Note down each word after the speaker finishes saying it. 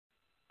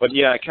But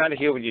yeah, I kind of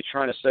hear what you're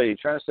trying to say. You're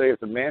trying to say if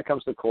the man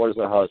comes to court as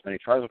a husband, he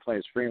tries to play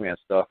his free man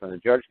stuff, and the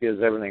judge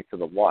gives everything to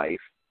the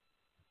wife.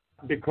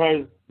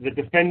 Because the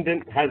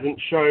defendant hasn't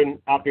shown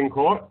up in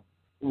court,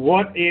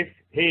 what if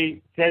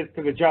he says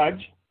to the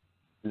judge,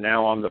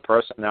 now I'm the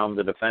person, now I'm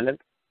the defendant?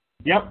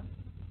 Yep.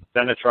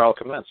 Then the trial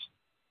commences.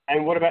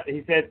 And what about,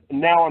 he said,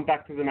 now I'm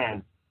back to the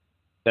man?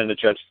 Then the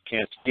judge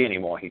can't see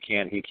anymore. He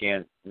doesn't,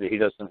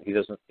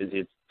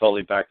 it's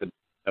totally back to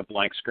a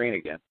blank screen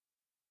again.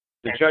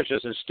 The judge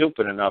isn't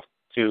stupid enough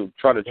to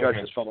try to judge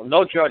this fellow.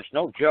 No judge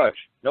has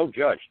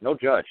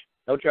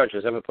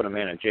ever put a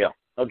man in jail.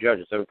 No judge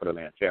has ever put a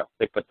man in jail.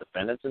 They put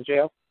defendants in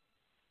jail.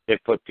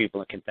 They've put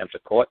people in contempt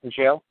of court in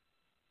jail.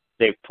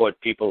 They've put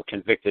people who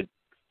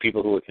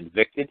were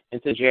convicted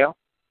into jail.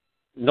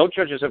 No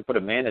judge has ever put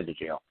a man into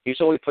jail.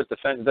 He's always put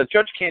defendants. The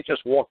judge can't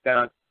just walk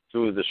down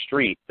through the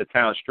street, the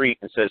town street,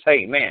 and says,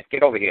 hey, man,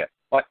 get over here.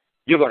 What?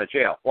 You're going to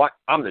jail. What?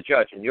 I'm the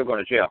judge, and you're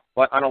going to jail.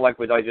 What? I don't like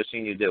what I just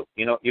seen you do.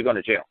 You know, you're going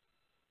to jail.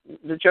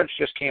 The judge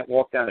just can't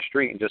walk down the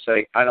street and just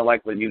say, I don't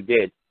like what you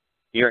did.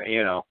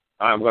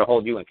 I'm going to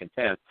hold you in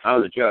contempt.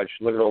 I'm the judge.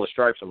 Look at all the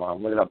stripes on my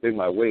arm. Look at how big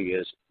my wig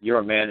is. You're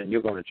a man, and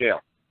you're going to jail.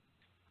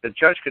 The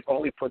judge could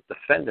only put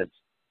defendants,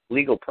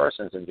 legal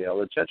persons, in jail.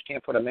 The judge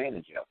can't put a man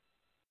in jail.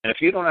 And if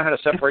you don't know how to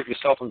separate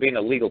yourself from being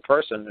a legal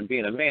person and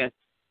being a man,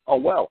 oh,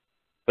 well.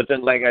 But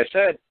then, like I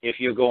said, if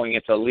you're going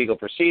into a legal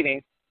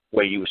proceeding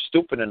where you were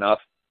stupid enough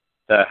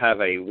to have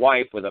a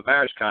wife with a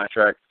marriage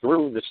contract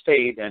through the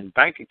state and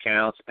bank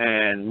accounts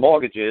and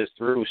mortgages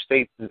through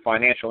state and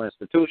financial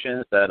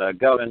institutions that are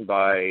governed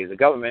by the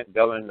government,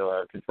 governed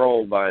or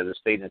controlled by the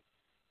state,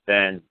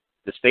 then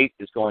the state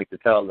is going to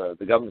tell the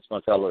government's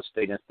going to tell the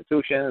state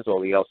institutions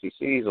or the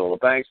LCCs or the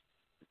banks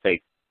to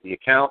take the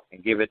account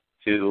and give it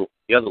to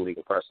the other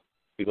legal person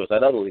because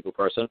that other legal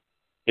person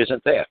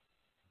isn't there.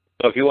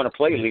 So if you want to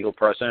play a legal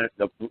person,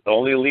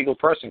 only a legal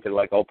person could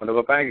open up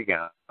a bank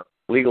account.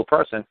 A legal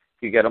person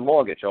could get a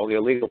mortgage. Only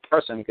a legal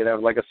person could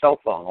have a cell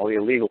phone. Only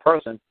a legal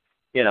person,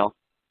 to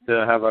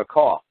have a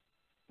car.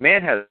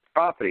 Man has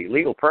property.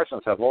 Legal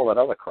persons have all that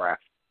other crap.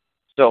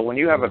 So when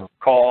you have a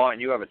car and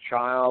you have a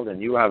child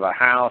and you have a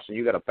house and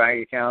you got a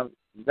bank account,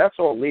 that's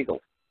all legal.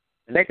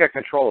 And they got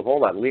control of all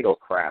that legal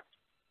crap.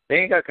 They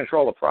ain't got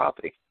control of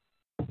property.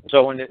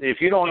 So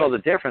if you don't know the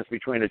difference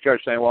between the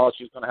judge saying, well,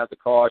 she's going to have the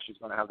car, she's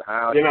going to have the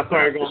house, she's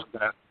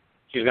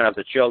going to have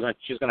the children,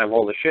 she's going to have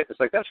all the shit. It's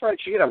like, that's right,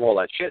 she can have all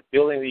that shit. The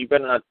only thing you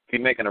better not be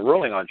making a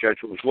ruling on, Judge,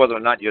 was whether or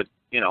not you're,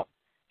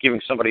 giving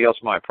somebody else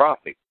my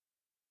property.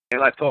 You're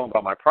not talking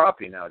about my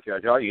property now,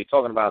 Judge. Are you? You're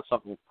talking about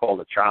something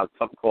called a child,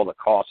 something called a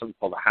car, something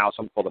called a house,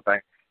 something called a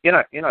bank. You're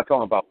not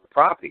talking about the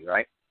property,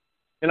 right?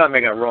 You're not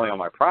making a ruling on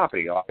my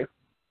property, are you?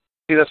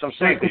 See, that's what I'm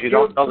saying, because you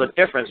don't know the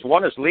difference.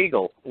 One is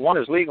legal, and one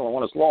is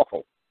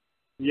lawful.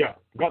 Yeah,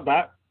 got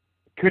that.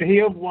 Could he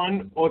have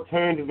won or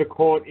turned the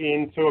court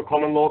into a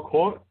common law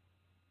court?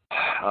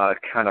 I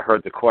kind of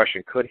heard the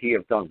question. Could he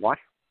have done what?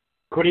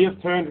 Could he have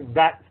turned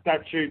that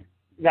statute,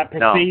 that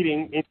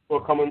proceeding into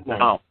a common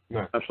law?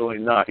 No,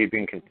 absolutely not. He'd be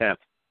in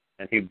contempt,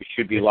 and he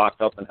should be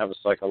locked up and have a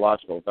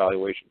psychological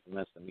evaluation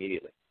commenced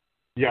immediately.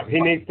 Yeah, he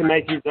needs to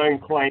make his own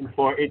claim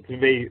for it to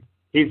be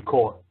his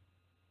court.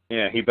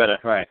 Yeah, he better,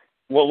 right.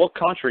 Well, what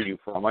country are you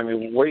from? I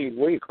mean, where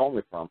you calling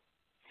me from?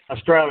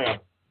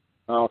 Australia.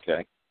 Oh,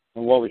 okay.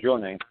 And what was your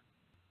name?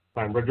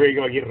 I'm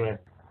Rodrigo Aguirre.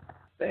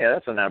 Yeah,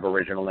 that's an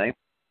Aboriginal name.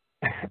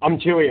 I'm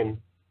Chilean.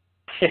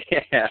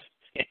 Yeah.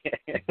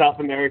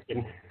 South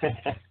American.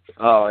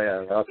 Oh,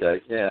 yeah,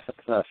 okay. Yeah.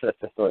 That's not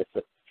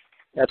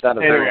a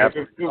very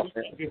Aboriginal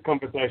name. This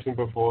conversation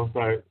before,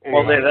 so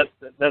anyway. Well,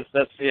 that's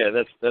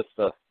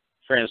the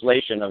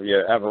translation of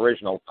your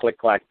Aboriginal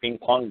click-clack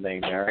ping-pong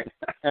name there,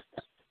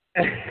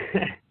 right?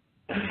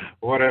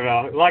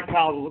 Whatever. Like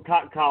Karl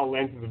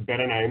Lentz is a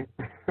better name.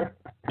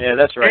 Yeah,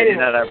 that's right.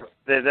 Anyway.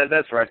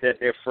 That's right.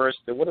 They're first.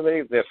 What are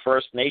they? Their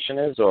First Nation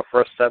is or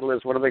First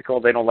Settlers? What are they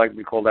called? They don't like to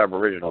be called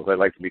Aboriginals. They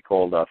like to be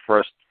called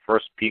First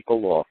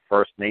People or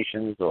First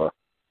Nations or.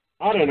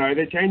 I don't know.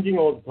 They're changing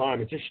all the time.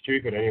 It's just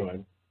stupid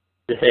anyway.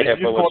 Yeah,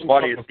 but what's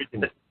funny is,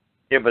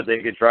 yeah, but they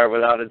could drive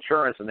without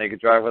insurance and they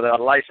could drive without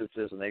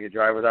licenses and they could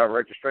drive without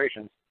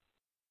registrations.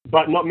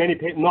 But not many of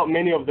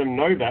them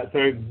know that.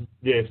 So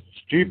yeah,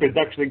 stupids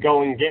actually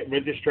go and get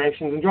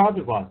registrations and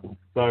driver's license.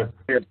 So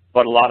yeah,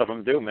 but a lot of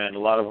them do, man. A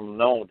lot of them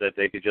know that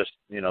they could just,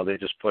 they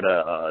just put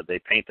they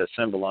paint a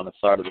symbol on the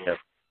side of their,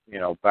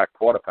 back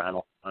quarter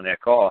panel on their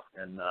car,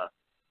 and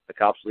the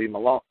cops leave them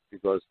alone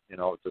because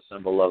it's a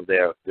symbol of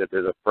they're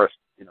the first,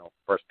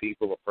 First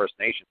People or First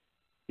Nation.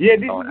 Yeah,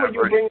 this is what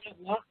you were bringing up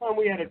last time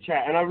we had a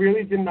chat, and I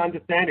really didn't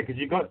understand it because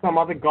you got some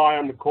other guy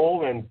on the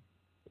call, and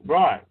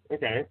right,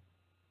 okay.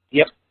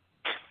 Yep.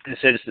 They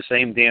said it's the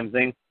same damn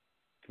thing.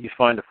 You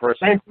find the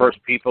first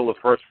people,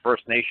 the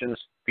First Nations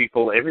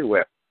people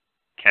everywhere.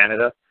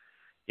 Canada,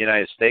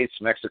 United States,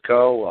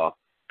 Mexico,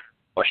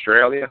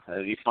 Australia.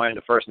 You find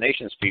the First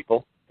Nations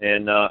people,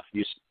 and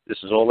this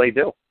is all they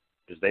do.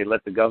 Is they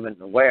let the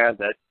government aware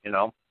that,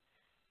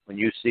 when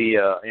you see,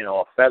 a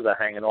feather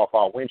hanging off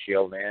our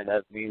windshield, man,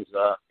 that means,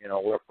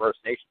 we're First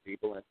Nation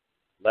people, and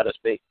let us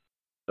be.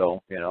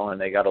 So,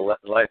 and they got a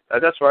life.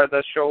 That's why I had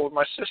that show with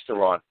my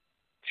sister on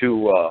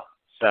 2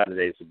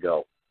 Saturdays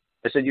ago.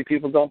 I said, you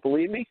people don't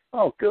believe me?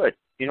 Oh, good.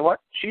 You know what?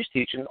 She's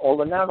teaching all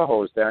the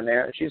Navajos down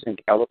there, and she's in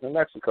Gallup, New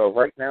Mexico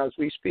right now as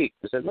we speak.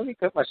 I said, let me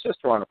get my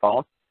sister on the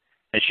phone,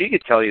 and she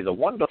could tell you the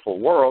wonderful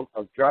world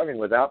of driving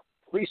without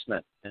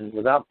policemen and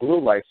without blue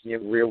lights in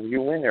your rear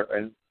view window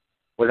and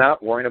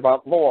without worrying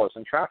about laws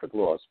and traffic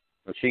laws.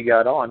 But she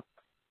got on,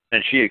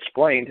 and she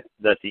explained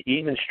that the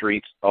even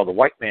streets are the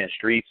white man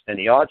streets and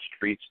the odd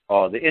streets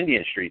are the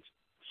Indian streets.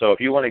 So if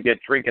you want to get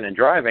drinking and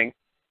driving,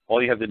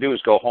 all you have to do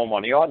is go home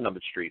on the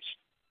odd-numbered streets.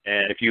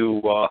 And if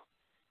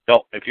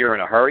if you're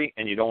in a hurry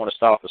and you don't want to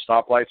stop for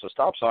stoplights or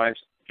stop signs,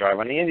 drive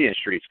on the Indian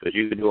streets because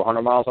you can do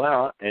 100 miles an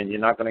hour and you're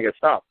not going to get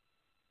stopped.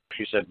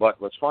 She said, but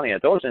what's funny,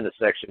 at those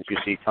intersections, you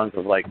see tons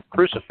of,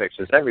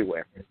 crucifixes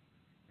everywhere,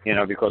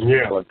 because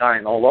people are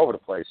dying all over the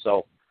place.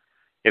 So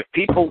if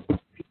people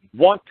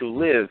want to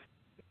live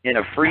in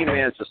a free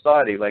man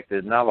society like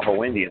the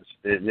Navajo Indians,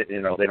 they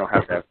don't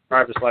have to have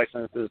driver's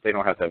licenses, they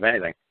don't have to have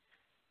anything.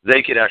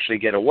 They could actually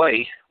get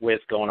away with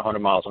going 100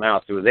 miles an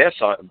hour through their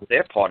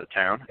part of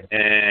town,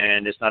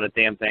 and it's not a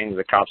damn thing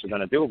the cops are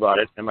going to do about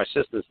it. And my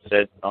sister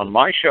said on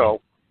my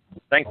show,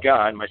 thank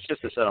God, my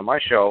sister said on my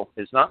show,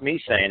 it's not me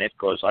saying it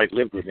because I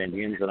lived with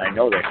Indians and I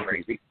know they're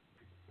crazy.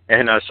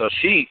 And so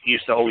she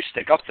used to always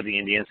stick up for the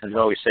Indians and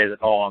always say that,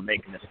 oh, I'm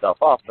making this stuff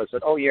up. I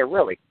said, oh, yeah,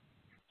 really?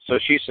 So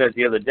she said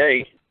the other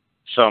day,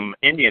 some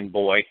Indian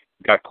boy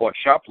got caught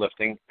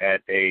shoplifting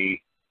at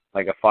a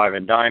 5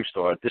 and dime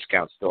store, a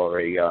discount store,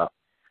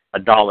 a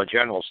Dollar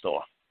General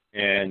store.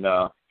 And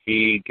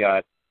he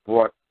got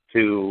brought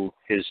to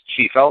his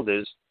chief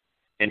elders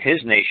in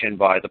his nation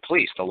by the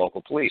police, the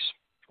local police.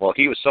 Well,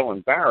 he was so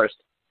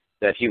embarrassed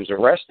that he was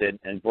arrested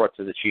and brought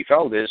to the chief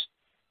elders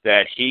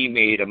that he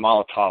made a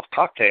Molotov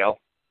cocktail,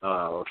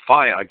 a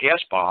gas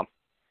bomb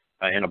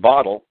in a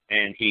bottle,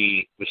 and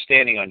he was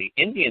standing on the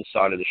Indian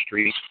side of the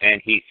street,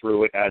 and he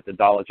threw it at the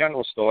Dollar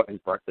General store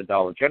and burnt the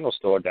Dollar General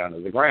store down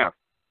to the ground.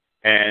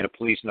 And the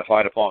police and the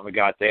fire department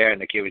got there,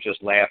 and the kid was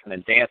just laughing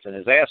and dancing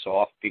his ass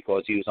off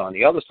because he was on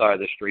the other side of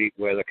the street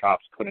where the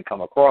cops couldn't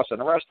come across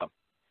and arrest him.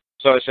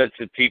 So I said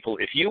to people,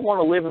 if you want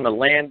to live in a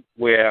land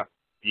where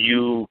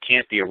you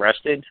can't be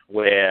arrested,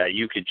 where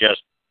you could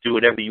just do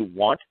whatever you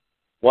want,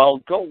 well,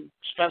 go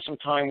spend some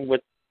time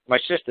with my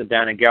sister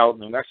down in Gallup,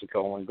 New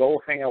Mexico, and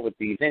go hang out with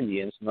these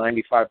Indians.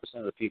 95%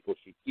 of the people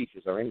she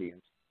teaches are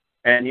Indians.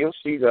 And you'll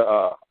see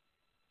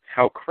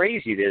how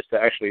crazy it is to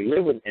actually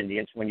live with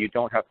Indians when you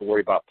don't have to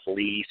worry about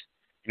police,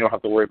 you don't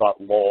have to worry about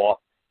law,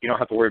 you don't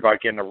have to worry about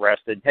getting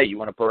arrested. Hey, you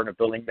want to burn a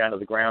building down to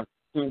the ground?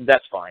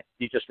 That's fine.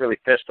 You just really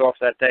pissed off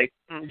that day?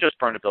 Just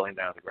burn a building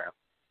down to the ground.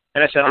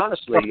 And I said,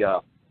 honestly,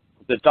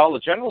 the Dollar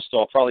General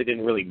store probably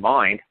didn't really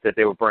mind that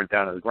they were burnt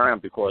down to the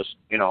ground because,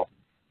 in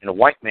a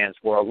white man's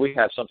world, we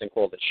have something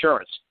called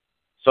insurance.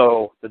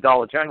 So the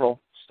Dollar General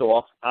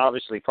store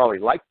obviously probably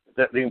liked,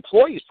 the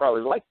employees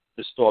probably liked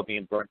the store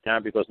being burnt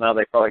down because now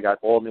they probably got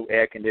all new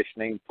air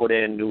conditioning put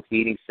in, new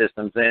heating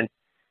systems in.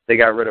 They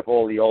got rid of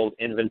all the old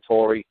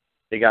inventory.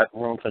 They got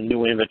room for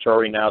new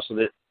inventory now so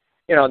that,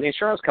 the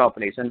insurance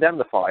companies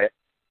indemnify it,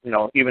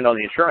 even though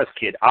the insurance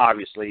kid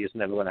obviously is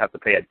never going to have to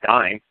pay a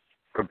dime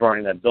for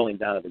burning that building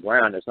down to the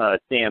ground. There's not a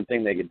damn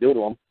thing they could do to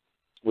them,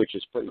 which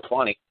is pretty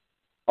funny.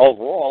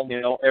 Overall,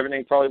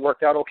 everything probably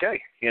worked out okay,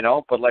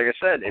 But like I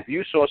said, if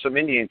you saw some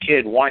Indian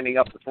kid winding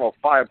up to throw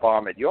a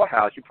firebomb at your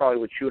house, you probably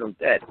would shoot him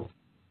dead.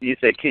 You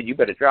say, kid, you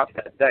better drop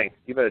that thing.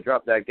 You better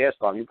drop that gas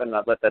bomb. You better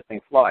not let that thing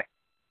fly.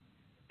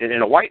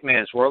 In a white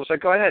man's world, it's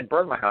like, go ahead,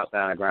 burn my house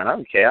down to the ground. I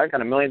don't care. I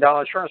got $1 million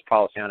insurance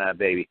policy on that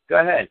baby.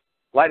 Go ahead.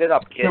 Light it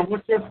up, kid. So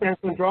what's your stance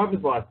on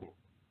driver's license?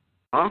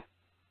 Huh?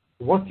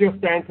 What's your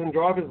stance on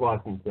driver's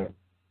license, sir?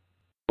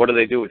 What do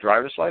they do with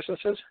driver's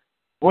licenses?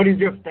 What is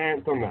your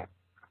stance on that?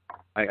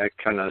 I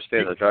kind of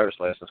understand the driver's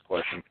license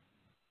question.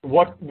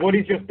 What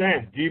is your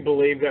stance? Do you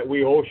believe that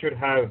we all should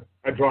have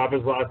a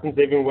driver's license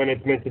even when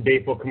it's meant to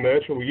be for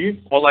commercial use?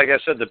 Well, like I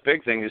said, the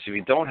big thing is if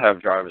you don't have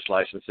driver's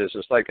licenses,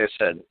 it's like I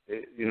said,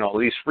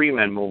 these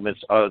freemen movements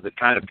are the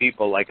kind of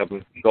people like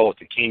go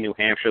to Keene, New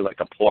Hampshire, like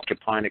the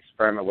porcupine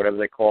experiment, whatever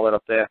they call it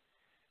up there.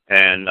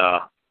 And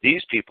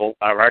these people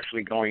are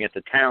actually going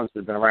into towns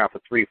that have been around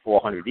for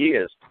 300-400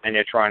 years, and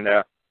they're trying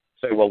to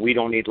say, well, we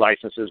don't need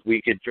licenses.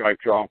 We could drive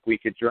drunk. We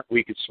could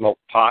smoke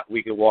pot.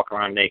 We could walk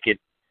around naked.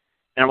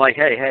 And I'm like,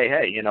 hey,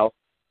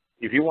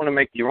 if you want to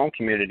make your own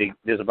community,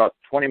 there's about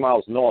 20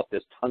 miles north,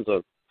 there's tons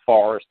of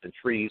forest and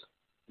trees.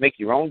 Make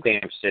your own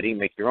damn city,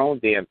 make your own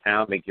damn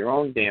town, make your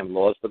own damn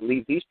laws, but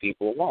leave these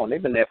people alone.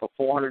 They've been there for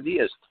 400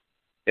 years.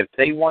 If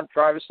they want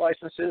driver's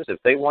licenses, if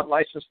they want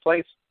license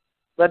plates,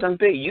 let them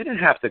be. You didn't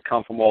have to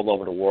come from all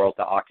over the world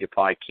to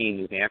occupy Keene,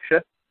 New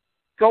Hampshire.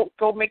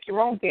 Go make your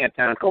own damn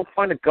town. Go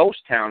find a ghost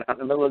town out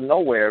in the middle of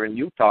nowhere in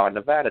Utah,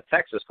 Nevada,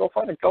 Texas. Go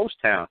find a ghost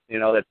town,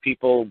 that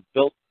people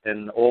built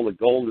and all the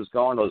gold is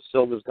gone, or the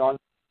silver's gone.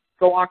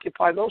 Go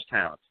occupy those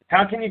towns.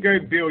 How can you go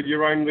build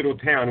your own little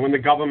town when the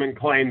government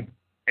claims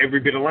every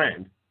bit of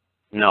land?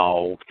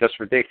 No, that's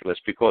ridiculous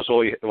because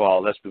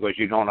that's because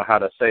you don't know how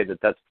to say that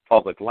that's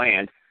public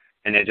land.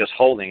 and they're just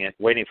holding it,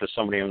 waiting for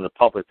somebody in the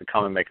public to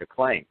come and make a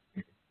claim.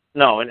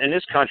 No, in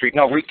this country,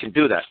 no, we can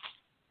do that.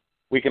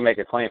 We can make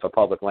a claim for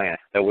public land,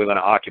 that we're going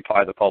to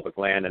occupy the public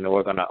land, and that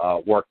we're going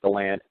to work the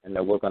land, and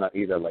that we're going to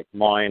either like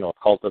mine or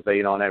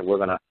cultivate on it. We're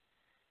going to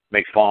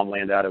make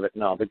farmland out of it.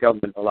 No, the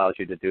government allows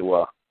you to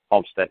do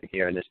homesteading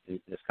here in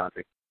this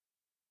country.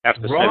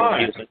 After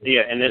 7 years,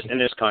 yeah, in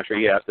this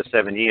country, yeah, after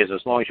 7 years,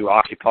 as long as you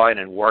occupy it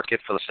and work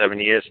it for the 7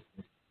 years,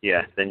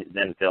 yeah, then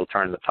they'll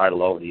turn the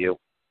title over to you.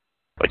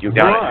 But you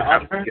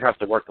have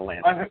to work the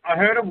land. I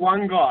heard of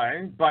one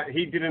guy, but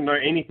he didn't know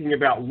anything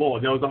about law.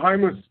 There was a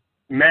homeless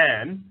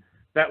man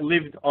that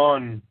lived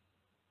on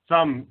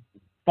some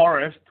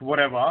forest,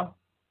 whatever,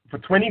 for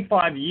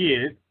 25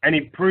 years, and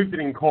he proved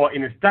it in court,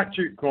 in a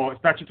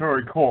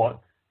statutory court,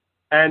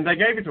 and they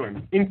gave it to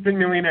him. Instant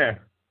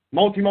millionaire,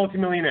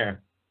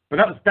 multi-millionaire. But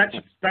that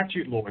was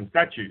statute law and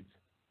statutes.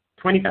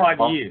 25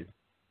 years.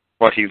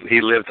 What he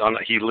lived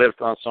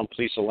on some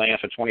piece of land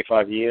for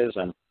 25 years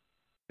and.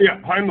 Yeah,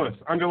 homeless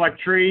under like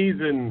trees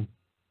and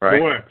the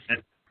works.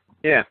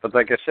 Yeah, but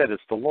like I said,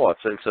 it's the law.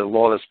 It's a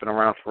law that's been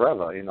around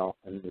forever, you know,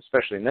 and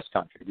especially in this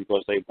country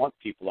because they want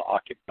people to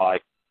occupy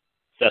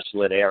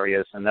desolate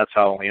areas, and that's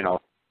how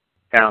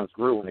towns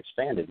grew and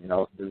expanded. You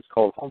know, it's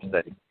called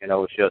homesteading. You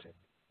know,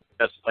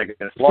 that's like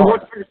in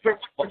Florida. So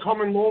what's the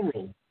common law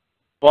rule?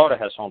 Florida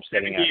has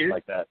homesteading acts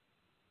like that.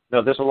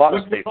 No, there's a lot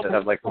of states that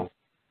have like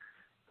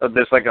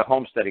there's like a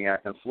homesteading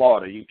act in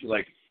Florida. You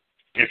like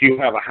if you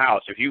have a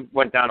house, if you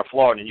went down to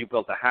Florida and you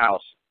built a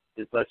house,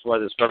 that's why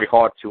it's very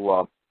hard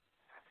to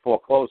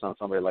foreclose on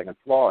somebody like in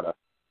Florida,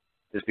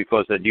 is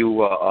because that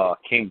you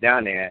came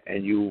down there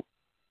and you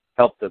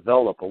helped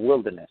develop a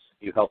wilderness.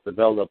 You helped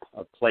develop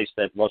a place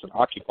that wasn't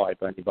occupied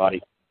by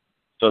anybody.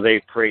 So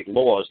they create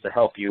laws to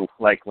help you,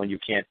 like when you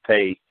can't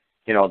pay,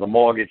 the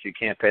mortgage, you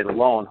can't pay the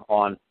loan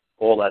on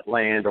all that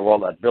land or all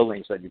that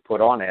buildings that you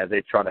put on there.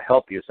 They try to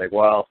help you. Say,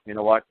 well, you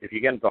know what, if you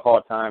get into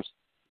hard times,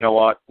 you know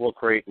what, we'll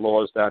create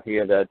laws down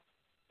here that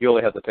you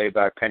only have to pay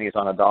back pennies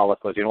on a dollar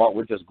because, you know what,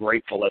 we're just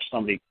grateful that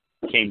somebody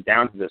came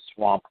down to this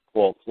swamp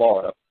called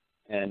Florida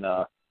and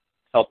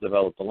helped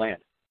develop the land.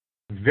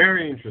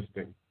 Very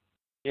interesting.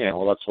 Yeah,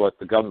 well, that's what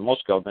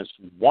most governments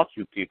want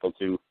you people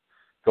to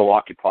go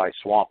occupy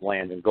swamp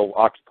land and go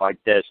occupy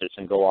deserts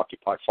and go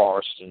occupy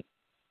forests. And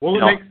well,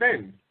 it makes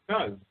sense. It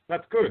does.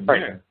 That's good.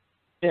 Right. Yeah.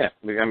 Yeah,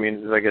 I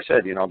mean, like I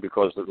said,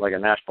 because like a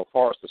national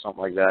forest or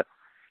something like that,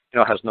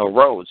 has no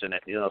roads in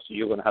it, so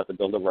you're going to have to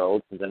build a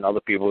road, and then other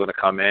people are going to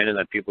come in, and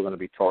then people are going to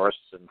be tourists,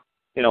 and,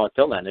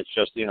 until then, it's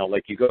just,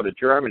 like you go to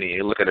Germany,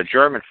 you look at a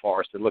German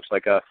forest, it looks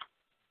like a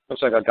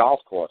golf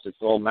course. It's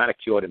all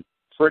manicured and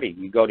pretty.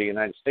 You go to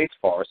United States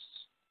forests,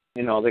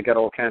 they got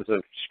all kinds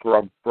of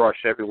scrub brush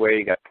everywhere,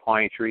 you got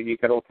pine tree, you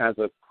got all kinds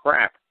of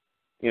crap,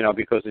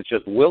 because it's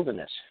just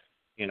wilderness.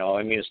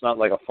 I mean, it's not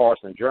like a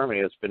forest in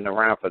Germany that's been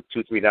around for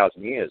 2,000-3,000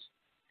 years,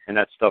 and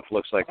that stuff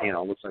looks like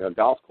a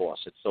golf course.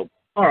 It's so.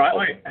 All right,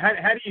 wait. How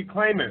do you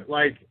claim it?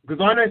 Like,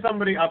 because I know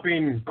somebody up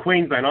in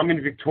Queensland. I'm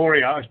in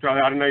Victoria,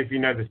 Australia. I don't know if you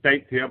know the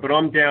states here, but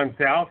I'm down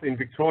south in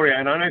Victoria,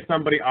 and I know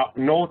somebody up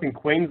north in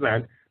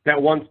Queensland that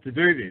wants to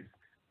do this.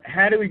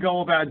 How do we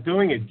go about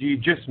doing it? Do you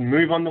just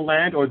move on the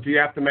land, or do you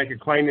have to make a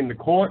claim in the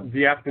court? Do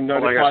you have to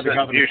notify the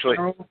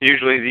government?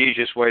 Usually the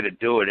easiest way to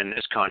do it in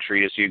this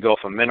country is you go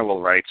for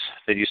mineral rights.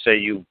 That you say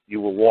you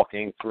were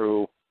walking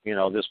through,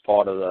 this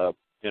part of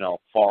the,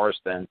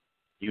 forest, and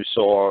you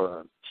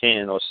saw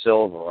tin or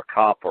silver or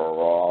copper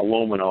or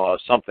aluminum or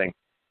something,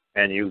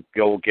 and you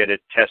go get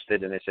it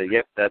tested, and they say,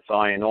 yep, that's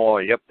iron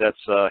ore. Yep, that's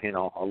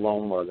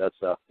aluminum, or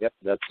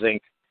that's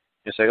zinc.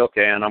 You say,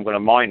 okay, and I'm going to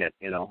mine it,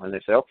 and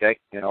they say, okay,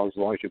 as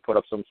long as you put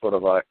up some sort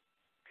of a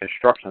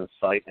construction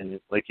site and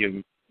like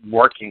you're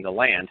working the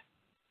land,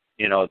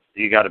 you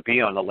got to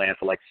be on the land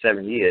for like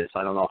 7 years.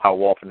 I don't know how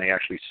often they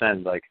actually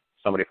send like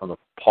somebody from the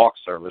Park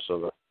Service or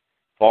the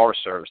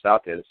Forest Service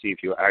out there to see if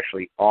you're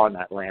actually on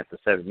that land for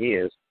 7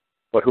 years,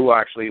 but who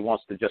actually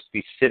wants to just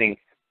be sitting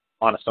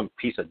on some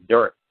piece of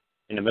dirt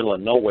in the middle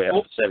of nowhere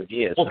for 7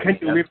 years? Well, can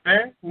you live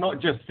there?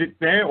 Not just sit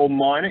there or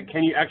mine it?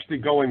 Can you actually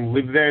go and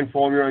live there and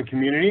form your own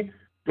community?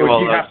 Or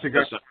do you have to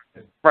go?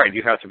 Right,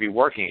 you have to be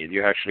working it.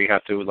 You actually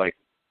have to like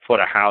put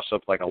a house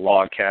up like a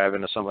log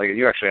cabin or something like that.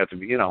 You actually have to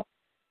be,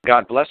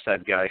 God bless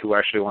that guy who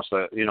actually wants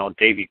to,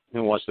 Davey,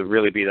 who wants to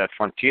really be that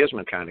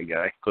frontiersman kind of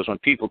guy. Because when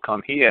people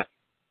come here,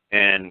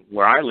 and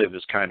where I live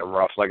is kind of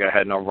rough. Like I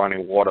had no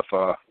running water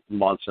for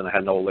months, and I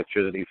had no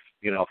electricity,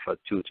 for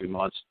 2 or 3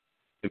 months.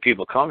 And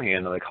people come here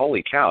and they're like,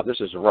 "Holy cow, this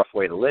is a rough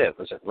way to live."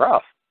 I said,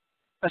 "Rough?"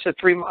 I said,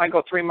 I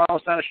go 3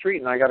 miles down the street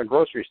and I got a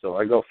grocery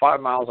store. I go 5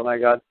 miles and I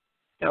got,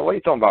 what are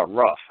you talking about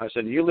rough? I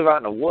said, you live out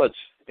in the woods.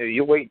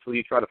 You wait until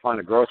you try to find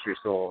a grocery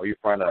store or you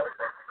find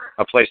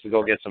a place to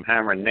go get some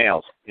hammer and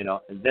nails, and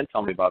then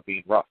tell me about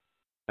being rough.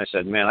 I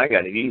said, man, I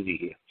got it easy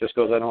here. Just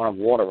because I don't have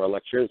water or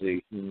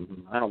electricity,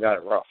 I don't got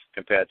it rough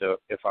compared to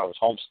if I was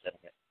homesteading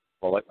it.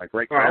 Well, like my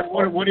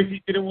great-grandfather. What if you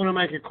didn't want to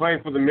make a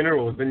claim for the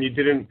minerals and you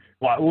didn't,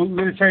 well,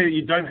 let's say that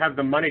you don't have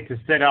the money to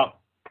set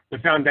up the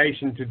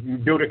foundation to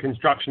build a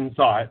construction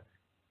site,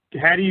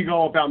 how do you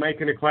go about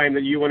making a claim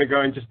that you want to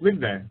go and just live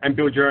there and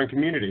build your own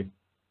community?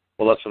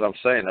 Well, that's what I'm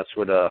saying. That's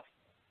what,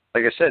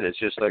 like I said, it's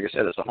just, like I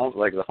said, it's a home,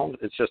 like the home,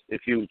 it's just,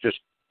 if you just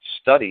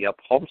study up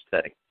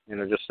homesteading,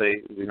 just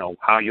say,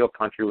 how your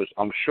country was,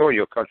 I'm sure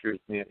your country,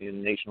 your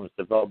nation was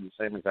developed the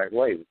same exact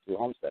way through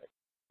homesteading.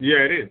 Yeah,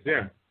 it is,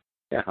 yeah.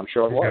 Yeah, I'm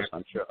sure it was.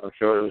 I'm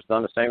sure it was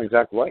done the same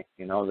exact way.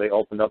 They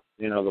opened up,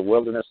 the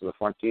wilderness of the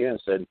frontier and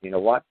said, you know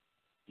what?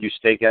 You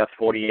stake out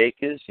 40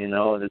 acres, and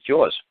it's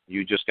yours.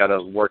 You just got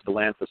to work the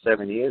land for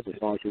 7 years. As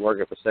long as you work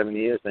it for 7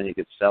 years, then you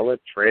could sell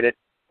it, trade it,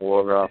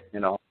 or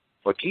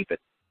keep it.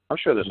 I'm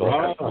sure there's all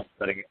kinds of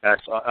homesteading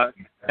acts.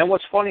 And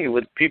what's funny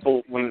with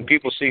people, when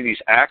people see these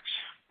acts,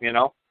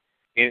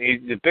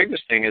 the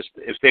biggest thing is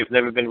if they've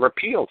never been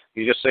repealed.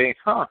 You just say,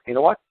 you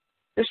know what?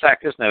 This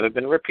act has never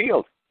been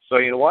repealed. So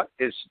you know what?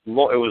 It's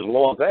law. It was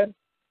law then.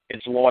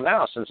 It's law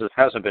now. Since it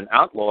hasn't been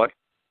outlawed,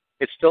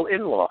 it's still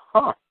in law.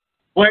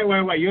 Wait.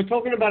 You're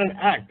talking about an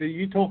act. Are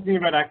you talking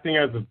about acting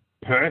as a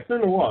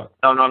person or what?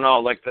 No.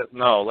 Like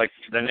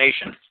the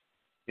nation.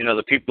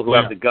 The people who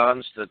have the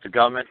guns, the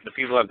government, the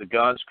people who have the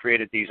guns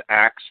created these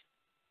acts,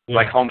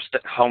 like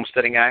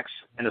homesteading acts.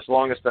 And as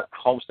long as the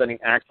homesteading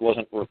act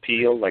wasn't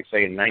repealed, like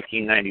say in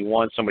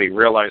 1991, somebody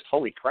realized,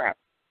 holy crap,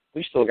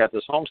 we still got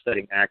this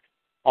homesteading act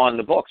on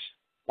the books.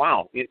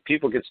 Wow,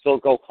 people could still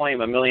go claim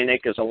 1 million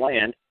acres of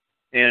land,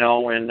 and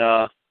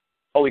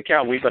holy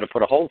cow, we better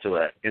put a hold to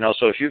it.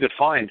 So if you could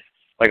find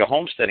like a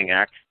homesteading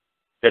act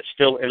that's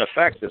still in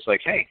effect, it's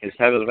like, hey, it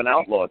hasn't been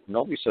outlawed.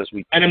 Nobody says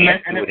we can't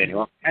do it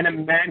anymore. And a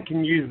man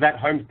can use that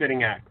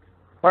homesteading act.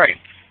 Right,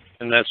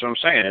 and that's what I'm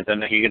saying. And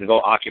then he could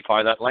go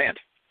occupy that land.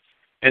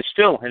 And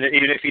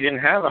even if he didn't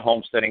have a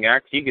homesteading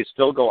act, he could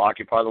still go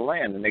occupy the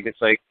land, and they could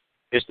say,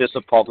 is this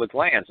a public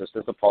land? Is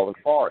this a public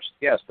forest?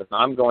 Yes, then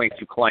I'm going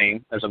to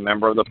claim, as a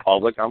member of the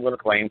public, I'm going to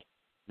claim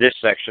this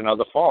section of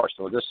the forest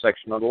or this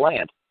section of the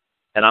land,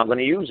 and I'm going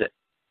to use it.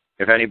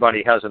 If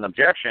anybody has an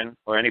objection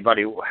or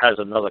anybody has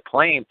another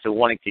claim to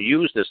wanting to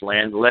use this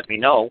land, let me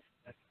know,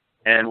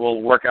 and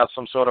we'll work out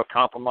some sort of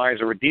compromise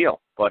or a deal.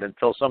 But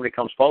until somebody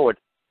comes forward,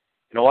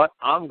 you know what,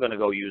 I'm going to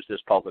go use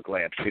this public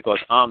land because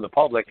I'm the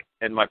public,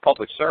 and my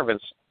public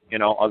servants,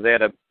 are there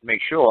to make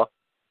sure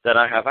that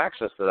I have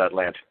access to that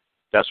land.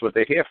 That's what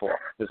they're here for,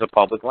 is a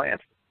public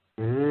land.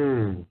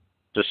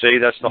 To see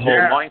that's the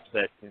whole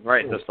mindset,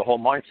 right? That's the whole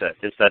mindset,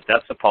 is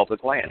that's the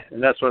public land.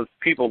 And that's what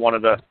people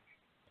wanted to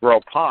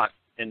grow pot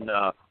in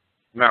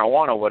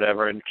marijuana or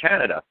whatever in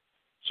Canada.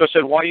 So I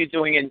said, why are you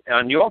doing it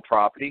on your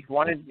property?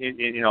 Why did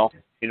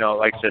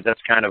like I said,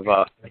 that's kind of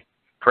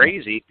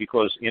crazy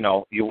because,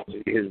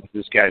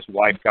 this guy's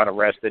wife got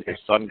arrested, his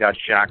son got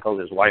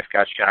shackled, his wife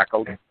got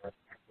shackled.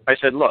 I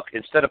said, look,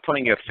 instead of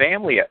putting your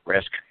family at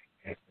risk,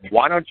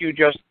 why don't you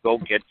just go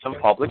get some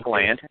public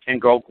land and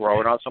go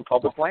grow it on some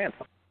public land?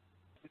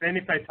 Then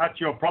if they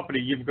touch your property,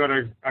 you've got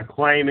a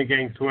claim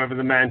against whoever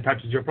the man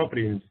touches your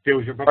property and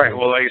steals your property. Right.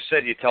 Well, like I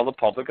said, you tell the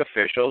public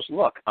officials,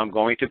 look, I'm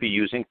going to be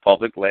using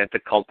public land to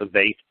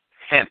cultivate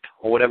hemp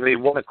or whatever you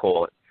want to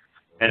call it.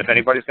 And if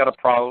anybody's got a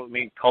problem with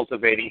me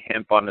cultivating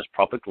hemp on this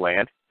public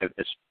land,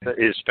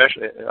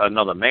 especially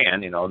another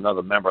man,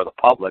 another member of the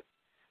public,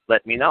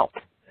 let me know.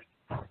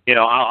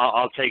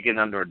 I'll take it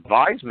under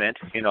advisement,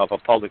 if a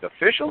public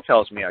official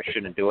tells me I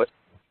shouldn't do it,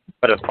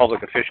 but a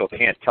public official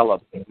can't tell a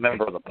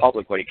member of the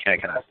public what he can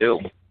and cannot do.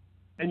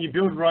 And you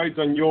build roads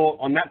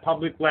on that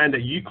public land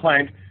that you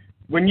claimed.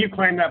 When you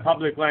claim that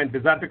public land,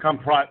 does that become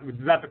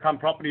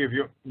property of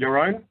your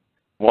own?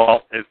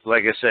 Well, it's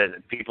like I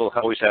said, people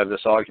always have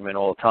this argument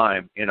all the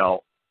time,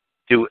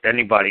 do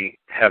anybody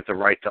have the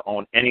right to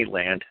own any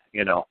land,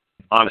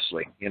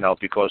 honestly,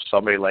 because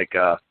somebody like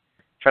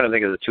trying to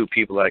think of the two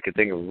people that I could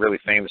think of really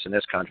famous in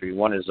this country.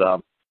 One is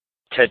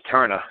Ted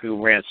Turner,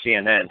 who ran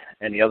CNN,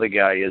 and the other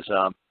guy is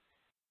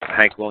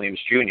Hank Williams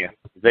Jr.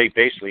 They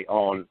basically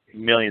own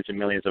millions and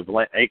millions of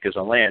acres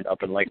of land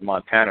up in Lake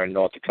Montana and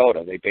North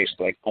Dakota. They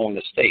basically own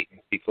the state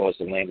because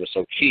the land was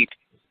so cheap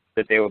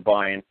that they were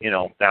buying,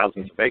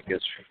 thousands of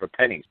acres for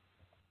pennies.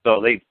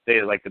 So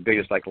they're like the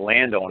biggest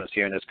landowners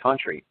here in this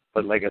country.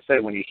 But like I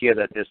said, when you hear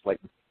that there's like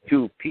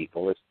two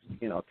people, it's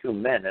two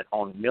men that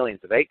own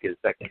millions of acres,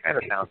 that kind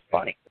of sounds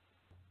funny.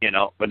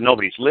 But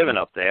nobody's living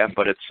up there,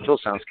 but it still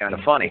sounds kind of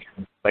funny.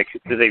 Like,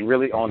 do they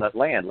really own that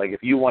land? Like,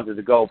 if you wanted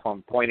to go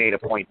from point A to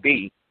point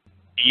B,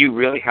 you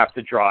really have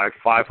to drive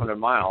 500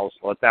 miles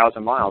or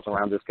 1,000 miles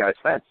around this guy's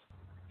fence.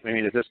 I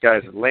mean, if this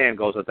guy's land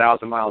goes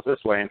 1,000 miles this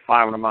way and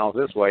 500 miles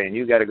this way, and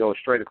you got to go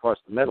straight across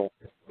the middle,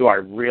 do I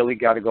really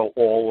got to go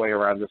all the way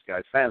around this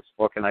guy's fence?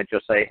 Or can I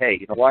just say, hey,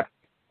 you know what?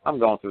 I'm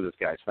going through this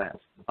guy's fence.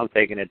 I'm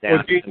taking it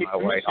down my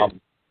way.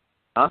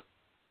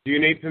 Do you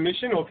need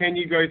permission, or can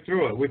you go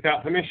through it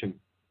without permission?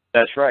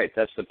 That's right.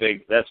 That's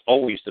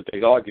always the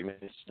big argument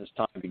since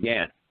time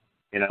began.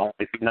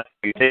 If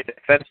you take the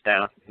fence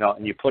down,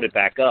 and you put it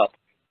back up,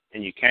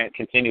 and you can't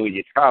continue with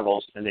your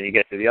travels, and then you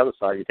get to the other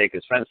side, you take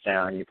this fence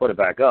down, and you put it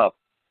back up,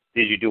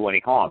 did you do any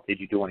harm? Did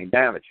you do any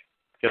damage?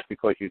 Just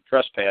because you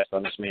trespassed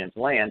on this man's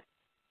land,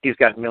 he's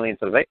got millions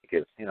of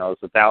acres.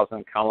 It's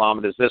 1,000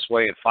 kilometers this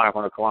way and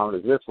 500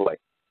 kilometers this way.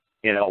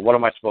 You know, what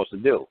am I supposed to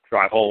do?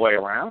 Drive all the way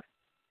around?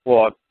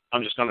 Or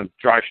I'm just going to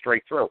drive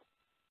straight through.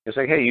 It's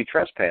like, hey, you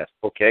trespassed.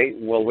 Okay,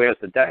 well, where's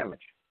the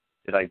damage?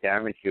 Did I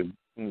damage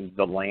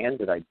the land?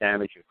 Did I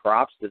damage your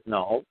crops?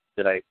 No.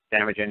 Did I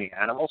damage any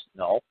animals?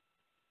 No.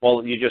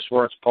 Well, you just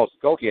weren't supposed to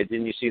go here.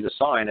 Didn't you see the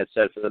sign that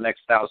said for the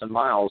next 1,000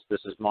 miles, this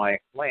is my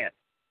land?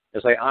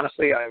 It's like,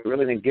 honestly, I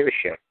really didn't give a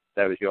shit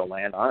that was your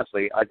land.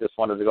 Honestly, I just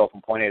wanted to go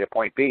from point A to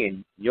point B,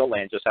 and your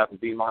land just happened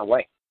to be my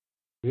way.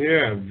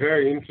 Yeah,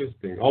 very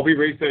interesting. I'll be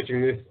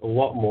researching this a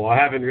lot more. I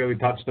haven't really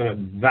touched on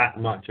it that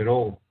much at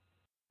all.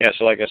 Yeah,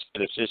 so like I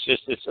said,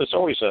 it's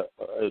always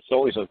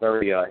a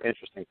very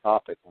interesting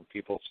topic when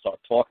people start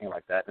talking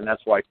like that, and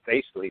that's why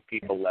basically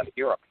people left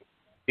Europe.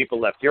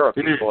 People left Europe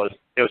because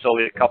there was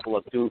only a couple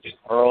of dukes,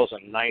 earls,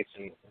 and knights,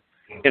 and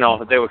you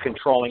know they were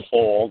controlling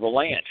all the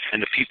land,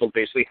 and the people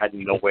basically had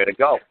nowhere to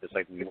go. It's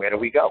like, where do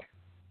we go?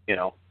 You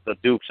know, the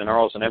dukes and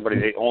earls and everybody,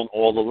 they own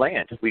all the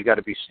land. We got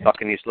to be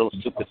stuck in these little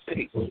stupid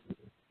cities.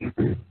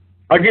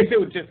 I guess it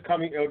would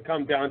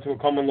come down to a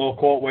common law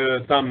court whether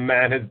some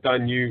man has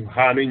done you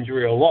harm,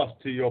 injury, or loss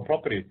to your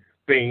property,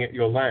 being at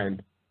your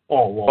land.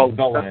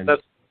 Land.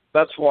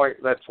 That's why,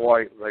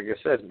 like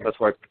I said, that's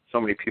why so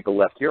many people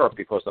left Europe,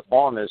 because the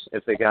farmers,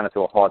 if they got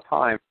into a hard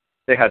time,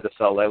 they had to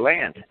sell their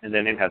land, and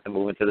then they'd have to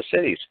move into the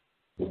cities.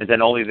 And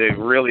then only the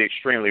really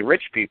extremely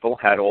rich people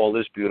had all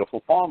this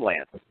beautiful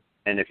farmland.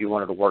 And if you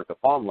wanted to work the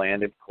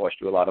farmland, it cost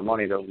you a lot of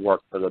money to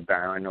work for the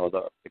baron or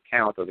the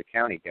count or the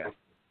county guy.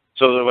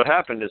 So what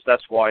happened is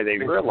that's why they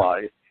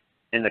realized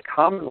in the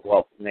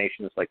Commonwealth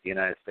nations like the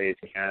United States,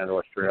 Canada,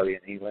 Australia,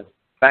 and England,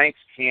 banks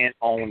can't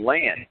own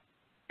land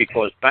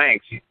because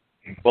banks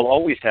will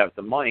always have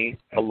the money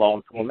to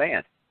loan to a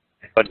man.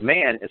 But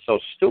man is so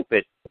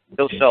stupid,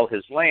 he'll sell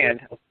his land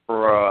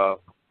for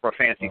a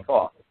fancy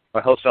car,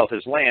 or he'll sell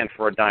his land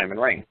for a diamond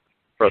ring,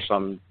 for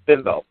some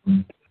bimbo.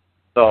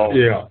 So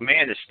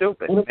man is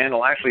stupid. Man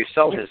will actually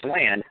sell his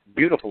land,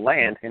 beautiful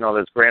land, you know,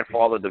 that his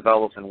grandfather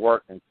developed and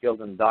worked and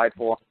killed and died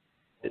for.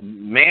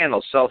 Man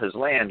will sell his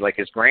land like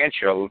his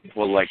grandchild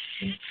will, like,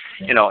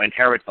 you know,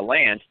 inherit the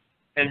land,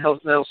 and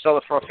they'll sell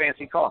it for a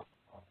fancy car.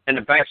 And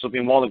the banks will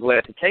be more than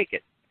glad to take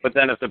it. But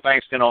then if the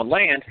banks can own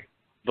land,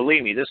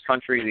 believe me, this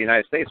country, the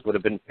United States, would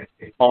have been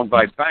owned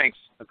by banks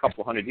a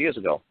couple of 100 years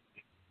ago.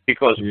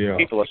 Because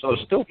people are so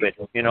stupid.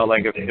 You know,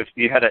 like if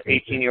you had an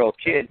 18-year-old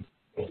kid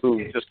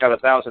who just got a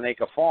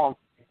 1,000-acre farm,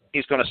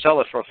 he's going to sell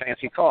it for a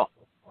fancy car.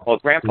 Well,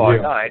 Grandpa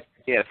died.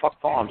 Yeah,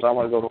 fuck farms. I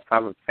want to go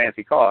have a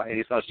fancy car, and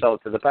he's going to sell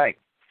it to the bank.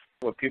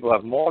 When people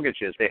have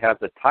mortgages, they have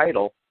the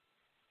title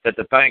that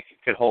the bank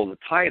could hold the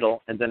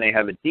title, and then they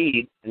have a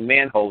deed, and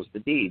man holds the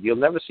deed. You'll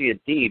never see a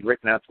deed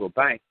written out to a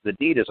bank. The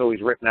deed is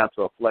always written out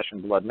to a flesh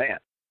and blood man.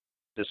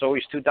 There's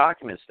always two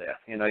documents there.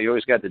 You know, you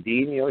always got the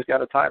deed, and you always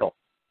got a title.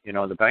 You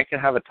know, the bank can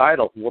have a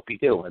title,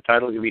 whoopee-doo. A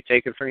title can be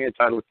taken from you, a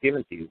title is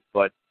given to you.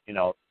 But, you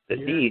know, the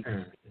deed,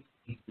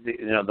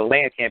 you know, the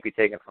land can't be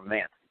taken from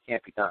man. It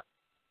can't be done.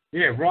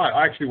 Yeah, right.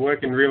 I actually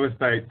work in real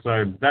estate,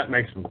 so that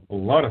makes a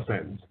lot of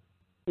sense.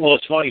 Well,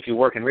 it's funny if you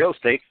work in real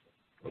estate,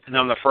 and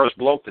I'm the first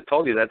bloke that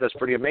told you that. That's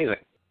pretty amazing.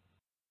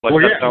 But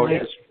that's how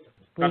it is.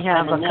 We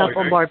have a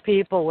couple more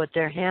people with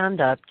their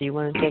hand up. Do you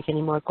want to take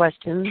any more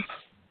questions?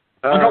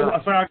 I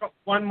got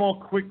one more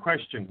quick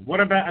question. What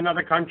about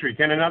another country?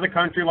 Can another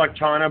country like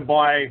China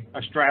buy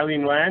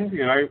Australian land,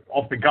 you know,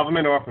 off the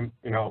government or off,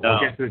 you know, no.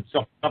 I guess it's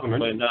off the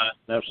government? Absolutely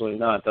not. Absolutely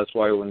not. That's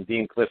why when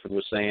Dean Clifford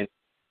was saying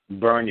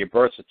burn your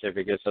birth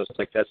certificates, I was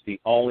like, that's the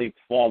only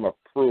form of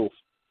proof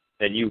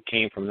that you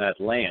came from that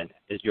land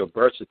is your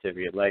birth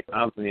certificate. Like,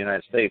 I'm from the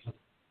United States.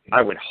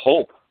 I would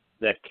hope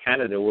that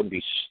Canada would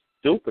be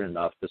stupid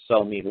enough to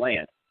sell me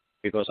land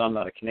because I'm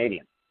not a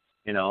Canadian.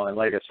 You know, and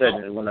like I said,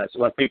 when I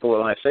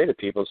say to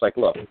people, it's like,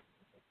 look,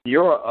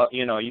 you're,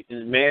 you know,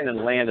 man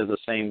and land is the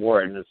same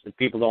word. And if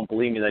people don't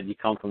believe me that you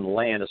come from the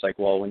land, it's like,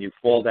 well, when you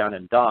fall down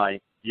and die,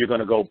 you're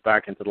going to go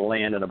back into the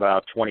land in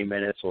about 20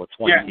 minutes or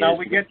 20 years. Yeah, no,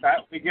 we get that.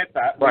 Right. We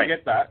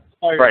get that.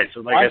 So, right. So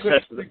like I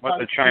said, what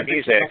the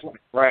Chinese asked me,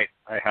 right,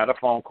 I had a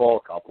phone call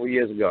a couple of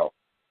years ago,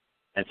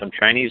 and some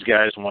Chinese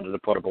guys wanted to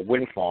put up a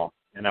wind farm,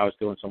 and I was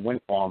doing some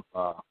wind farm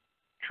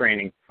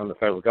training from the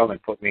federal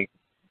government,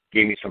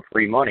 gave me some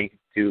free money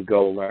to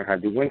go learn how to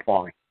do wind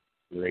farming.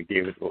 They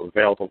gave it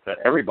available to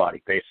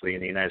everybody, basically,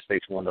 in the United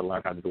States who wanted to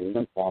learn how to do a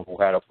wind farm,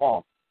 who had a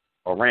farm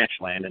or ranch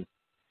land and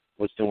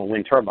was doing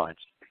wind turbines.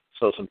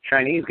 So some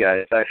Chinese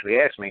guys actually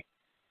asked me,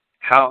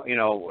 how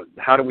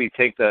do we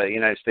take the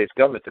United States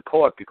government to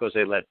court because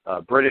they let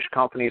British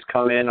companies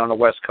come in on the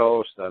West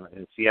Coast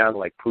in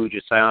Seattle, like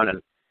Puget Sound,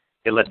 and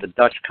they let the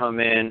Dutch come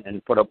in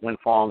and put up wind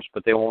farms,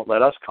 but they won't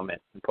let us come in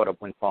and put up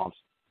wind farms.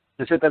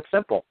 I said, that's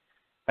simple.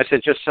 I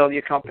said, just sell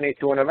your company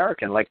to an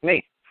American like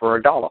me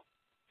for $1.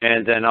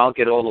 And then I'll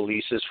get all the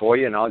leases for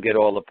you, and I'll get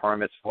all the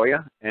permits for you,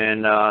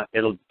 and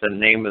the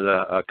name of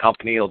the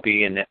company will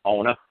be, and the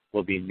owner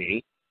will be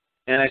me.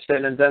 And I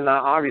said, and then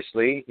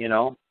obviously, you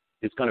know,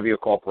 it's going to be a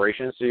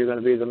corporation, so you're going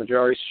to be the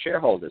majority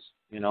shareholders,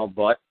 you know,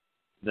 but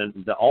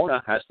the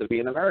owner has to be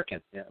an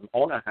American. The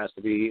owner has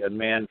to be a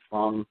man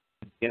from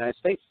the United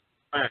States.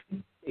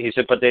 He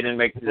said, but they didn't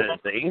make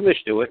the English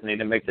do it, and they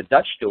didn't make the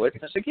Dutch do it.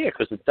 And I said, yeah,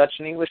 because the Dutch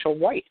and English are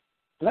white.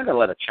 I'm not going to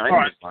let a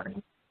Chinese buy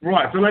it.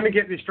 Right, so let me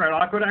get this straight.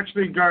 I could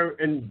actually go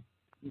and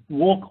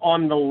walk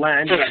on the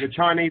land that the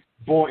Chinese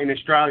bought in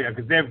Australia,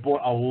 because they've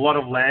bought a lot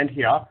of land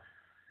here.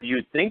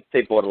 You'd think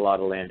they bought a lot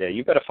of land there.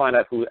 You better find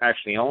out who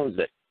actually owns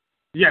it.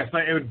 Yeah, so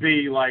it would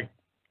be like,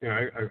 you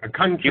know, a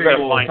country you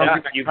better or find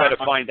something. out. You better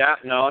find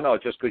out. No,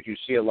 just because you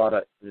see a lot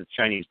of the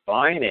Chinese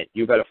buying it,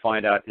 you better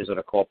find out, is it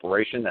a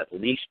corporation that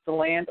leased the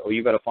land, or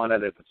you better find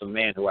out if it's a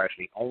man who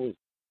actually owns it.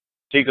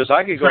 See, because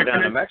I could go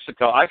down to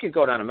Mexico.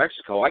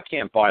 I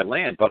can't buy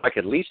land, but I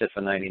could lease it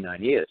for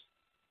 99 years.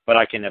 But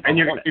I can never own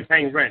it. And you're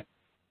paying rent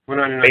for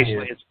 99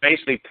 years. It's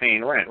basically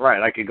paying rent,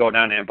 right? I could go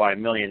down there and buy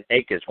 1 million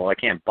acres. Well, I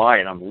can't buy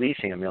it. I'm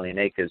leasing 1 million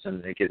acres,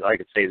 and I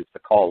could say it's the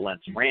Karl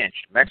Lentz Ranch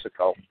in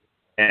Mexico,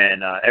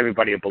 and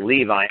everybody will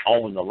believe I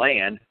own the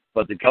land,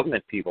 but the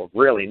government people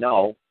really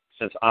know,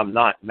 since I'm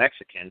not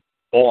Mexican,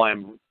 all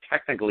I'm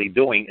technically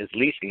doing is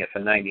leasing it for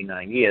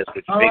 99 years,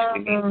 which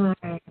basically means...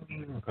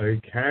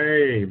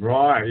 Okay,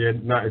 right. Yeah,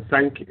 no, it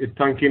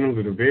sunk in a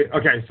little bit.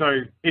 Okay,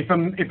 so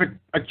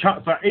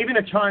so even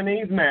a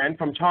Chinese man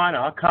from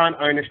China can't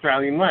own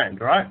Australian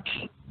land, right?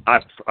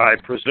 I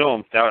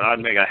presume that I'd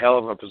make a hell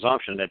of a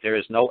presumption that there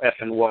is no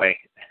effing way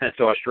that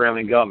the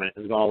Australian government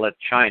is going to let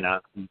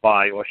China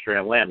buy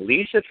Australian land.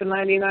 Lease it for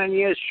 99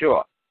 years,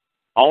 sure.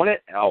 Own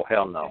it? Oh,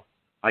 hell no.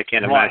 I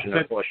can't imagine.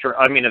 If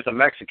the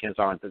Mexicans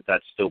aren't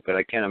that stupid,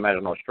 I can't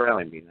imagine an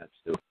Australian being that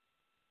stupid.